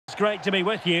great to be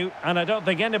with you, and I don't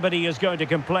think anybody is going to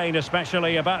complain,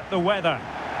 especially about the weather.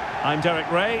 I'm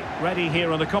Derek Ray, ready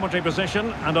here on the commentary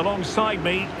position, and alongside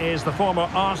me is the former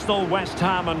Arsenal, West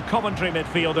Ham and Coventry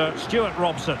midfielder, Stuart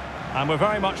Robson. And we're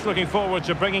very much looking forward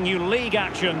to bringing you league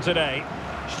action today.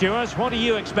 Stuart, what are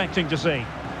you expecting to see?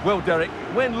 Well, Derek,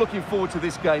 when looking forward to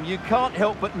this game, you can't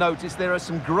help but notice there are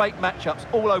some great matchups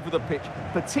all over the pitch,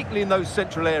 particularly in those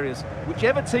central areas.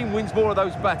 Whichever team wins more of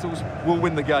those battles will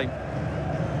win the game.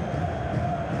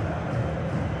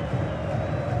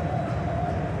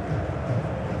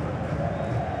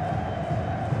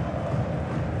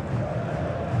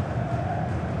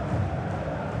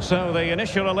 So the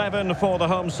initial 11 for the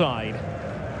home side.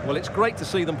 Well, it's great to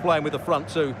see them playing with the front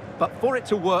two, but for it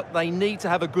to work, they need to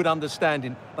have a good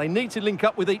understanding. They need to link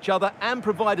up with each other and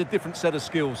provide a different set of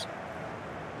skills.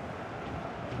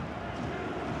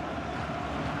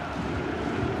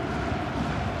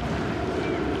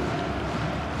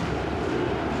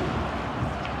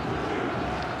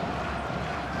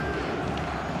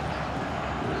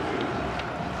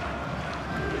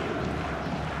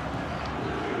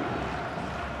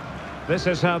 This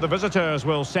is how the visitors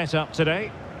will set up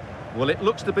today. Well, it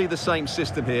looks to be the same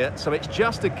system here, so it's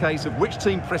just a case of which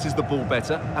team presses the ball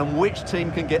better and which team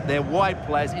can get their wide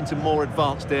players into more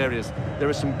advanced areas. There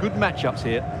are some good matchups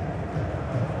here.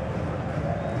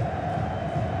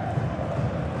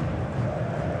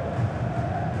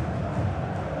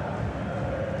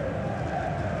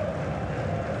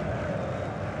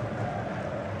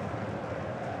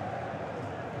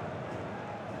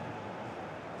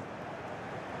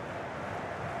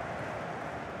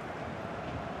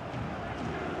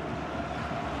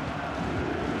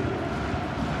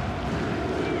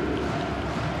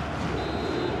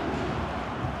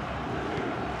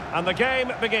 And the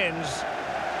game begins.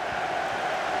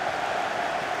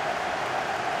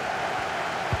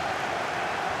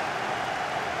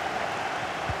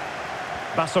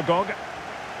 Basogog.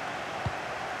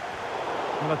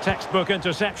 And a textbook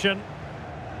interception.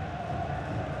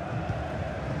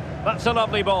 That's a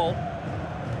lovely ball.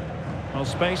 Well,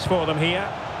 space for them here.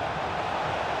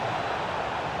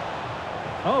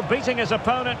 Oh, beating his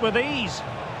opponent with ease.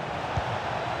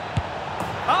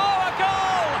 Oh, a goal!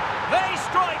 They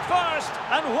strike first,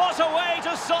 and what a way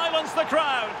to silence the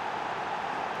crowd.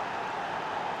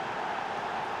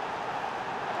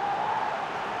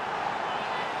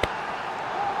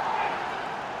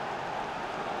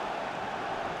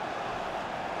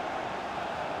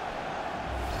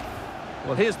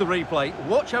 Well, here's the replay.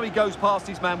 Watch how he goes past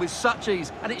his man with such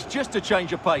ease, and it's just a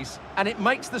change of pace. And it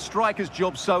makes the striker's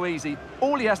job so easy.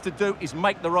 All he has to do is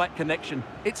make the right connection.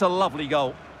 It's a lovely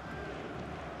goal.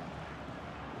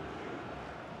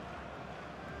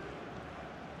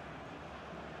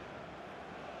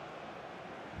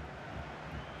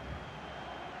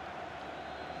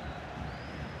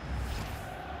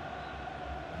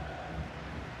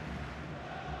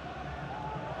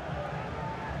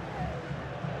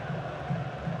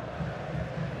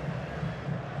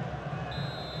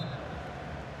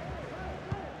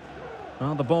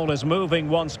 Well, the ball is moving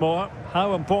once more.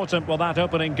 How important will that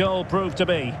opening goal prove to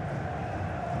be?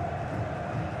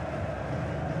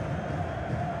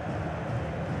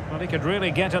 Well, he could really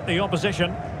get at the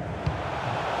opposition.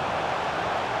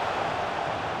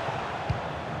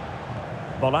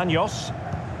 Bolaños.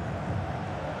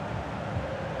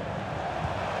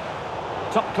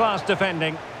 Top-class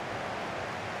defending.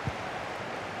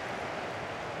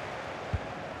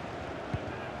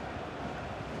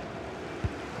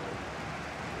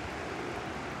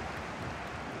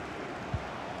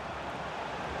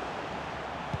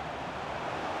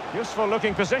 Useful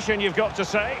looking position, you've got to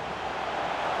say.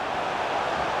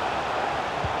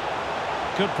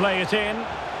 Could play it in.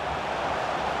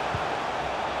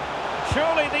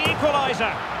 Surely the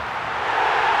equaliser.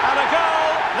 And a goal,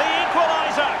 the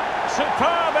equaliser.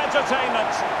 Superb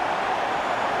entertainment.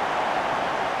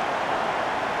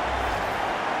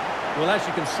 Well, as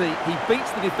you can see, he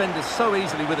beats the defenders so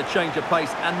easily with a change of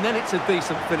pace, and then it's a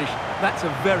decent finish. That's a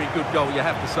very good goal, you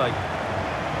have to say.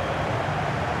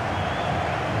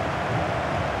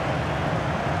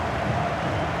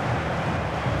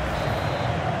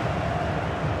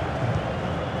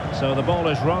 So the ball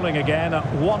is rolling again at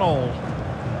 1-1.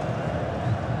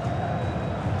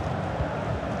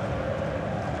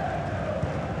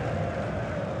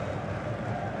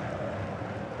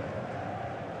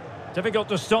 Difficult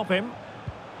to stop him.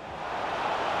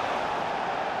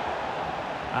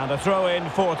 And a throw-in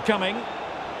forthcoming.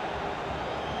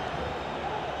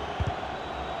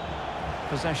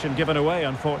 Possession given away,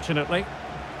 unfortunately.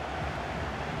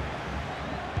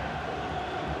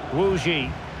 Wu Ji.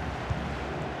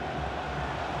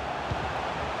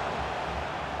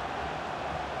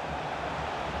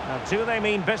 Do they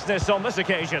mean business on this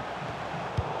occasion?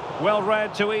 Well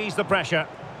read to ease the pressure.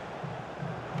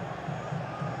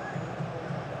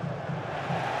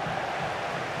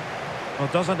 Well,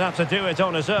 doesn't have to do it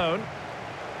on his own.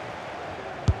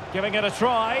 Giving it a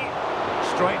try.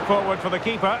 Straightforward for the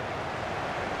keeper.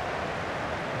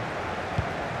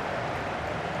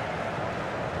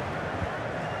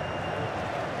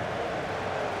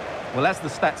 Well, as the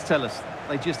stats tell us,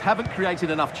 they just haven't created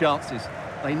enough chances.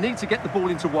 They need to get the ball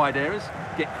into wide areas,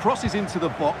 get crosses into the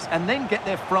box, and then get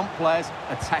their front players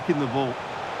attacking the ball.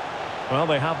 Well,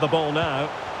 they have the ball now.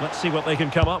 Let's see what they can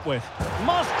come up with.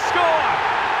 Must score!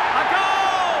 A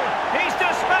goal! He's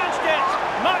dispatched it,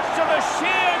 much to the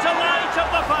sheer delight of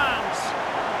the fans.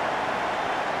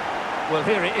 Well,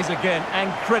 here it is again,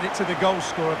 and credit to the goal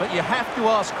scorer, but you have to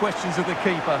ask questions of the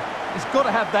keeper. He's got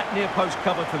to have that near post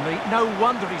covered for me. No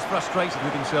wonder he's frustrated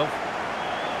with himself.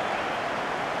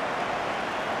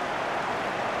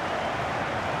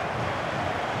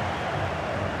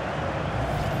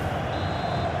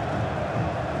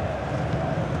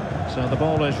 So the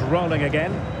ball is rolling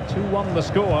again. 2-1 the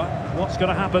score. What's going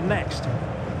to happen next?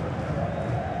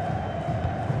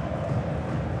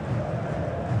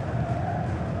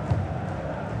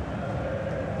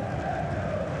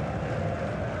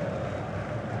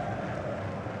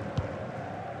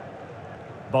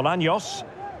 Bolaños.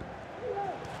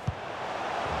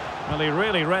 Well, he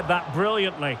really read that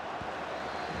brilliantly.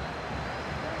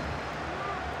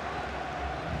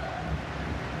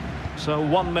 So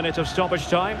 1 minute of stoppage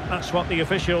time, that's what the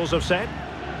officials have said.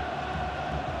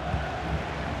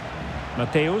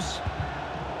 Mateus.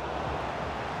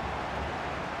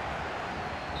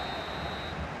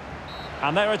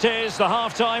 And there it is, the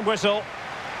half-time whistle.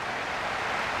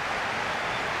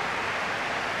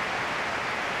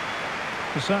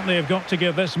 You certainly have got to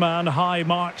give this man high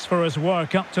marks for his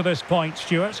work up to this point,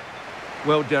 Stuart.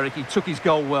 Well, Derek, he took his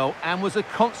goal well and was a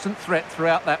constant threat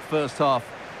throughout that first half.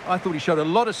 I thought he showed a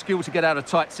lot of skill to get out of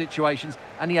tight situations,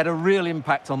 and he had a real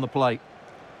impact on the plate.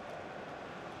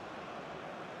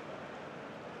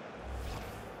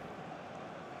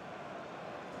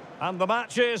 And the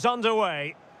match is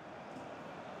underway.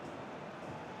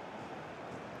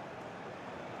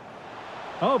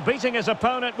 Oh, beating his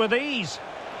opponent with ease.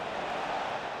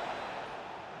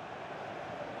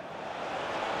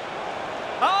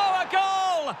 Oh, a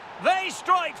goal! They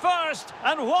strike first,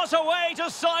 and what a way to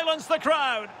silence the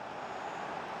crowd.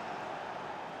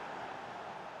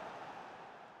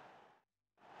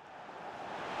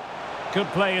 Could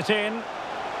play it in.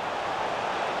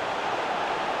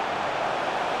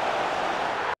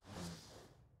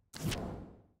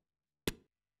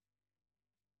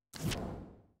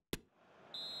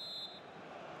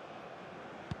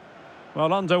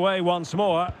 Well, underway once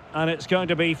more, and it's going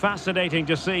to be fascinating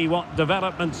to see what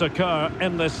developments occur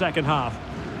in this second half.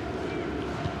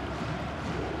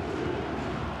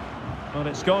 Well,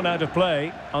 it's gone out of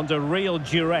play under real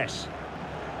duress.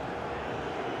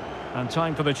 And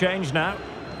time for the change now.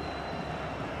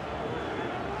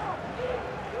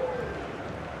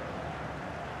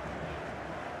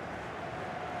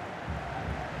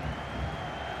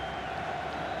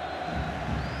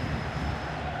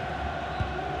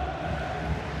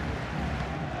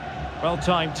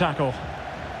 Well-timed tackle.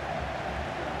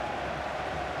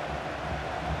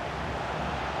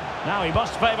 Now he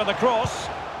must favour the cross.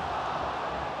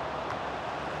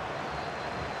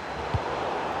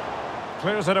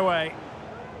 Clears it away.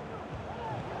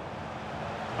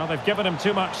 Well, they've given him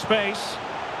too much space.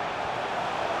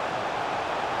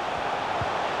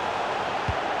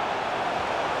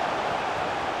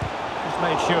 Just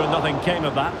made sure nothing came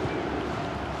of that.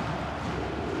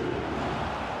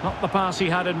 Not the pass he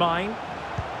had in mind.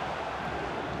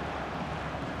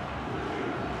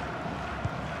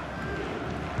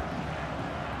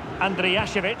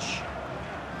 Andrijašević.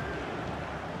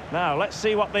 Now, let's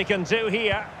see what they can do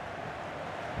here.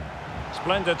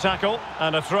 Splendid tackle,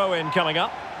 and a throw-in coming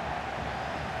up.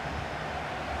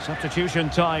 Substitution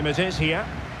time it is here.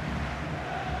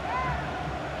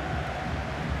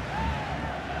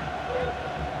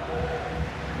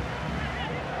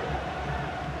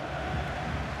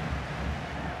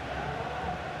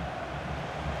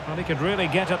 Well, he could really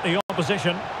get at the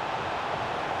opposition.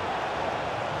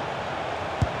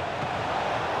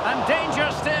 And danger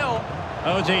still.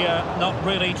 Oh dear, not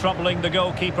really troubling the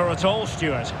goalkeeper at all,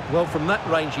 Stuart. Well, from that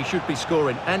range he should be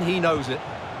scoring, and he knows it.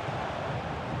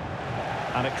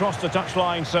 And it crossed the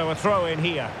touchline, so a throw in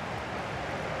here.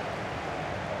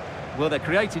 Well, they're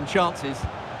creating chances.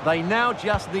 They now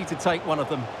just need to take one of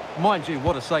them. Mind you,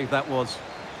 what a save that was.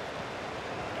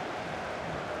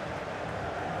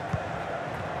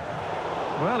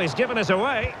 Well, he's given us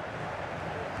away.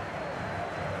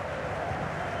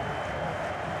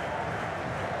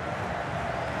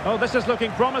 Oh, this is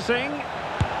looking promising.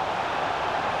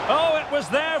 Oh, it was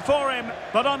there for him,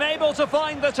 but unable to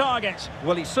find the target.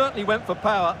 Well, he certainly went for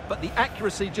power, but the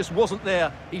accuracy just wasn't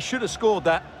there. He should have scored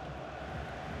that.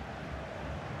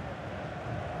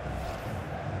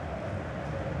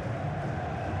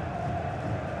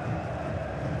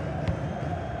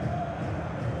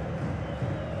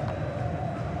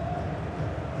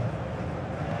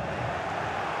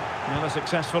 Well, a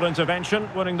successful intervention,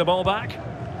 winning the ball back.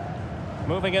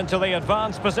 Moving into the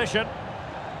advanced position.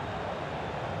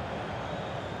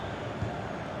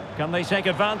 Can they take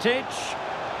advantage?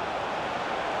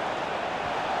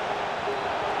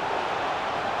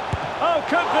 Oh,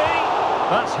 could be!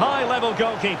 That's high-level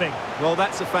goalkeeping. Well,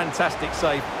 that's a fantastic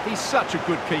save. He's such a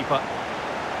good keeper.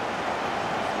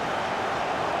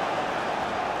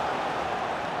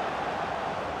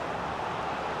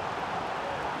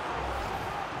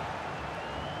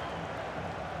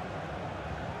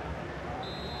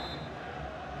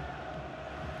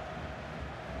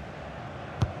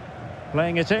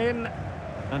 Playing it in,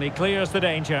 and he clears the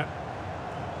danger.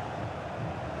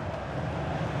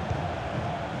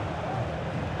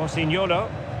 Mosignolo.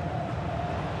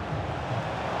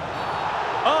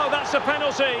 Oh, that's a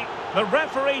penalty. The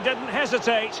referee didn't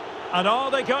hesitate. And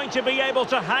are they going to be able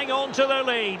to hang on to their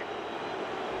lead?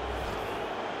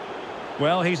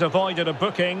 Well, he's avoided a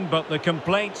booking, but the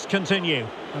complaints continue.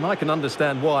 And I can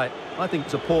understand why. I think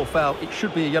it's a poor foul. It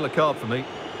should be a yellow card for me.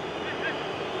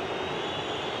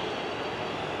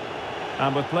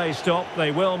 And with play stopped,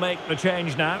 they will make the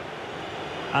change now.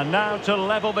 And now to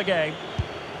level the game.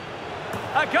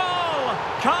 A goal!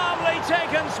 Calmly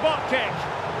taken spot kick.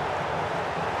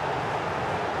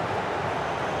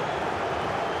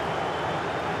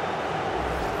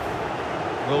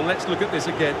 Well, let's look at this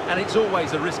again. And it's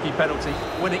always a risky penalty.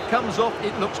 When it comes off,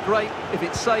 it looks great. If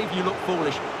it's saved, you look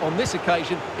foolish. On this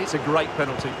occasion, it's a great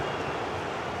penalty.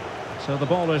 So the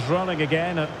ball is rolling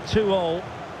again at 2-2.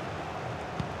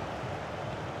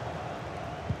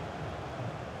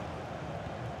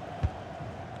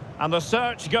 And the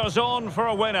search goes on for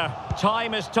a winner.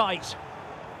 Time is tight.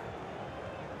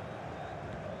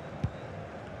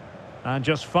 And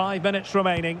just 5 minutes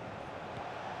remaining.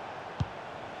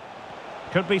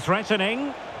 Could be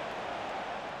threatening.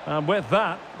 And with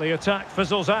that, the attack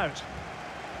fizzles out.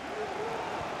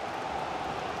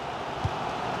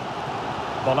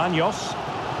 Bolaños.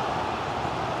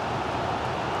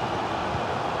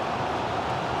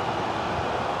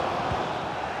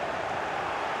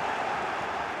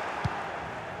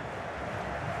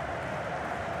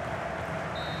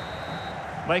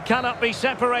 They cannot be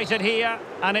separated here,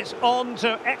 and it's on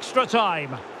to extra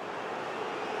time.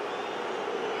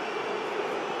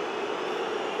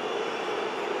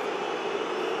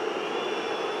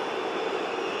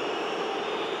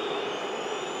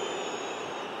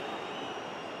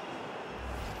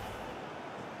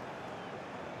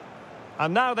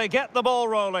 And now they get the ball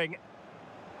rolling.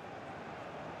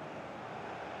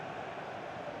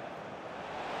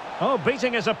 Oh,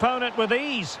 beating his opponent with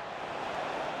ease.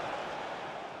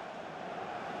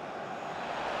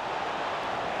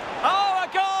 Oh, a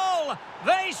goal!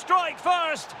 They strike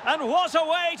first, and what a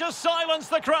way to silence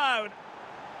the crowd.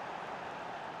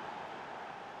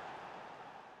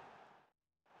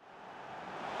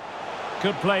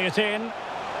 Could play it in.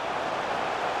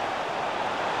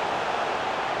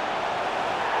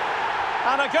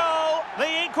 And a goal, the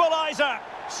equaliser.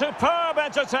 Superb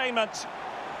entertainment.